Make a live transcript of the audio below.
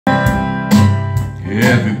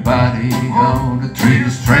Everybody ought to treat a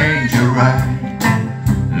stranger right.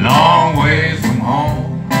 Long ways from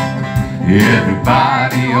home.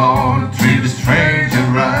 Everybody ought to treat a stranger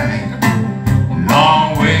right.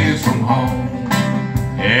 Long ways from home.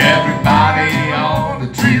 Everybody ought to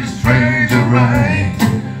treat a stranger right.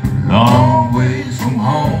 Long ways from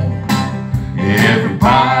home.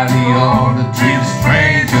 Everybody ought to treat a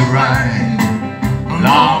stranger right.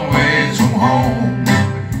 Long ways from home.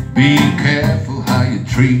 Be careful how you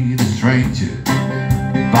treat a stranger.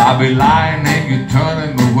 Bobby lying and you turn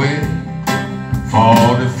him away.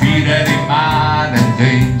 For the fear that he might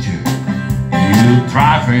endanger you,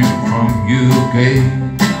 drive him from your gate.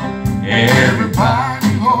 Everybody